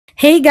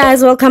Hey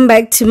guys, welcome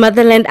back to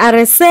Motherland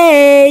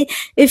RSA.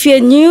 If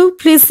you're new,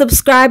 please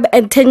subscribe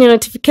and turn your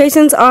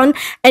notifications on.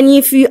 And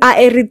if you are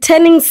a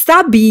returning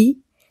subby,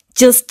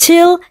 just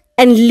chill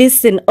and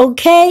listen,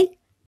 okay?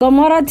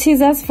 Gomora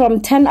teasers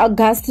from 10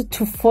 August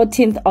to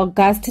 14th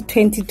August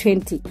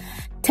 2020.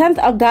 10th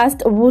August,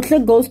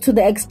 Wutle goes to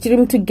the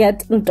extreme to get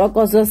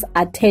Ntokozo's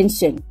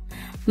attention.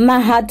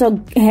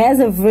 Mahato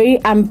has a very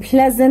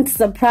unpleasant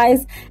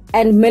surprise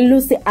and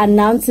Melusi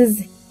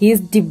announces his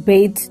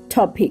debate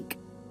topic.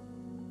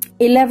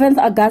 11th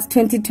August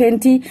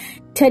 2020,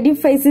 Teddy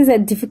faces a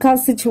difficult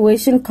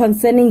situation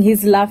concerning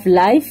his love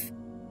life.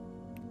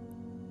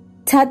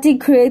 Tati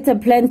creates a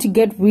plan to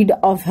get rid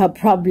of her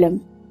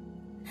problem.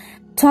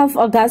 12th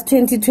August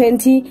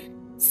 2020,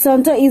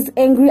 Sonto is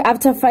angry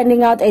after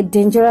finding out a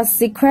dangerous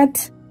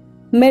secret.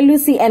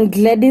 Melusi and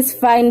Gladys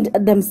find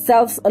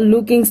themselves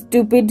looking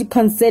stupid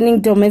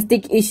concerning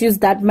domestic issues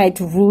that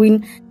might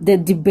ruin the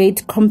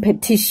debate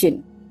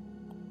competition.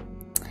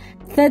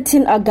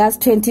 13th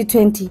August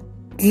 2020,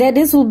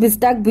 Gladys will be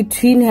stuck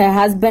between her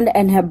husband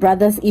and her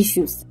brother's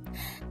issues.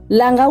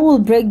 Langa will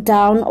break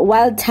down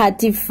while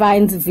Tati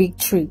finds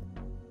victory.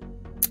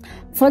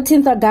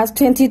 14th August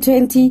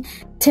 2020,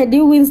 Teddy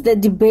wins the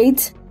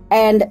debate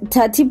and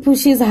Tati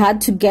pushes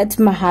hard to get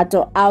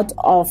Mahato out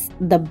of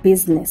the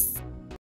business.